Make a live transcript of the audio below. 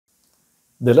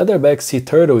The leatherback sea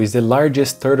turtle is the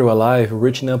largest turtle alive,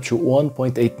 reaching up to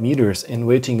 1.8 meters and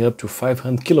weighing up to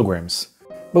 500 kilograms.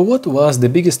 But what was the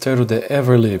biggest turtle that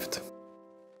ever lived?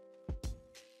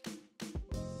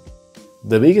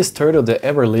 The biggest turtle that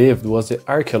ever lived was the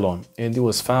Archelon, and it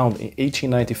was found in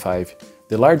 1895.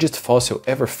 The largest fossil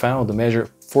ever found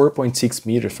measured 4.6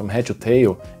 meters from head to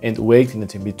tail and weighed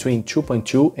between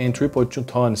 2.2 and 3.2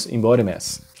 tons in body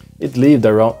mass. It lived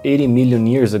around 80 million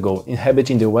years ago,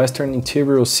 inhabiting the western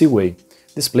interior seaway.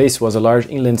 This place was a large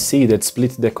inland sea that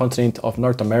split the continent of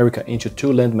North America into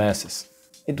two land masses.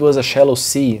 It was a shallow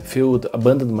sea filled with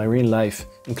abundant marine life,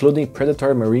 including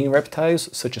predatory marine reptiles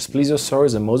such as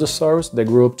plesiosaurs and mosasaurs that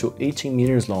grew up to 18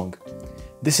 meters long.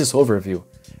 This is overview.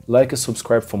 Like and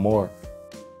subscribe for more.